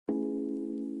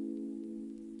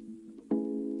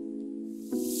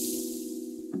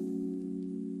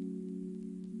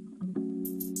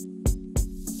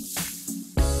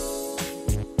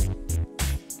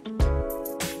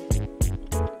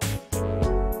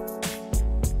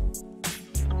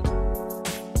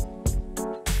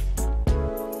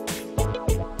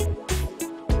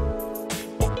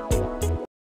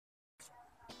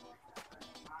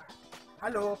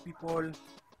Hello people,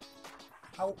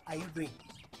 how are you doing?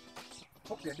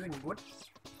 Hope you're doing good.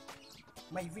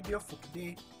 My video for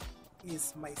today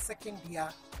is my second year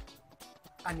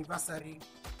anniversary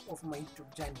of my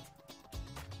YouTube journey,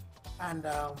 and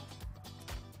I'll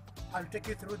take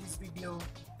you through this video,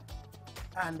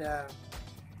 and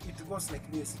it goes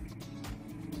like this.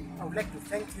 I would like to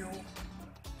thank you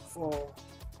for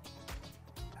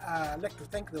I'd like to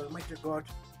thank the Almighty God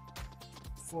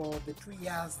for the 2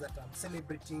 years that I'm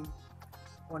celebrating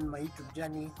on my YouTube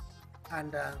journey,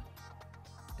 and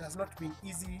it has not been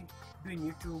easy doing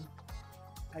YouTube.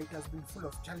 It has been full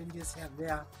of challenges here and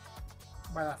there,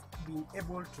 but I've been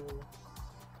able to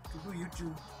do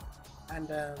YouTube. And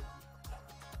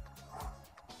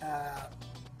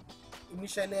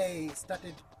initially I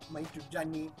started my YouTube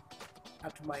journey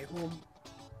at my home,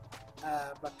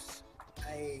 but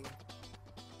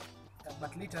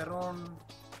later on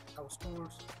I was told,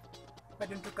 why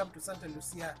don't you come to Santa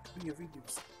Lucia to do your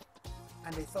videos?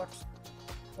 And I thought,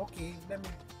 okay, let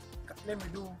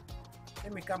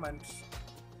me come and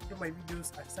do my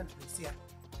videos at Santa Lucia.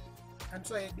 And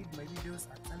so I did my videos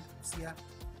at Santa Lucia,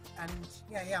 and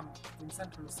here I am in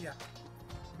Santa Lucia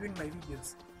doing my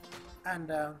videos.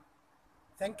 And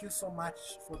thank you so much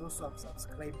for those who have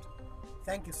subscribed.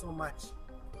 Thank you so much.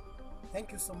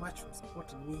 Thank you so much for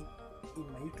supporting me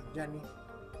in my YouTube journey.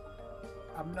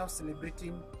 I'm now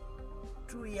celebrating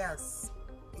 2 years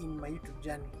in my YouTube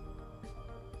journey.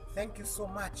 Thank you so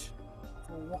much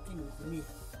for working with me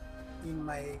in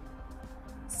my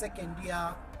second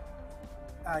year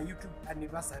YouTube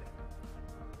anniversary,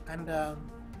 and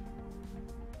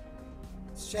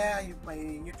share my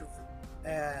YouTube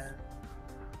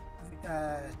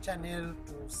channel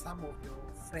to some of your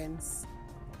friends,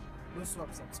 those who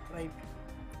have subscribed.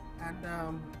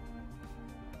 And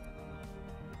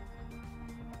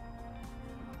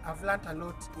I've learned a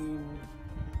lot in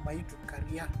my YouTube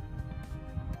career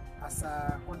as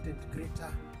a content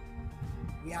creator.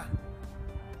 Yeah,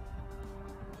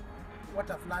 what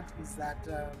I've learned is that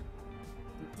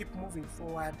you keep moving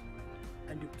forward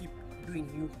and you keep doing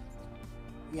you.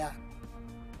 Yeah.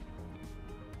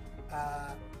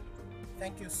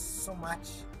 Thank you so much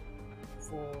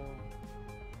for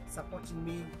supporting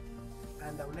me,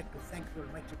 and I would like to thank the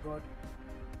Almighty God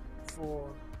for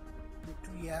the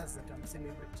 2 years that I'm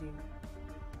celebrating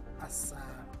as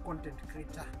a content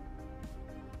creator.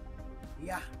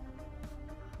 Yeah,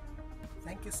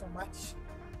 thank you so much.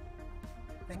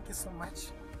 Thank you so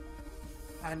much.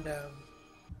 And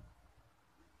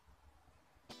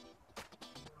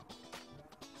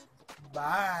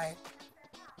bye.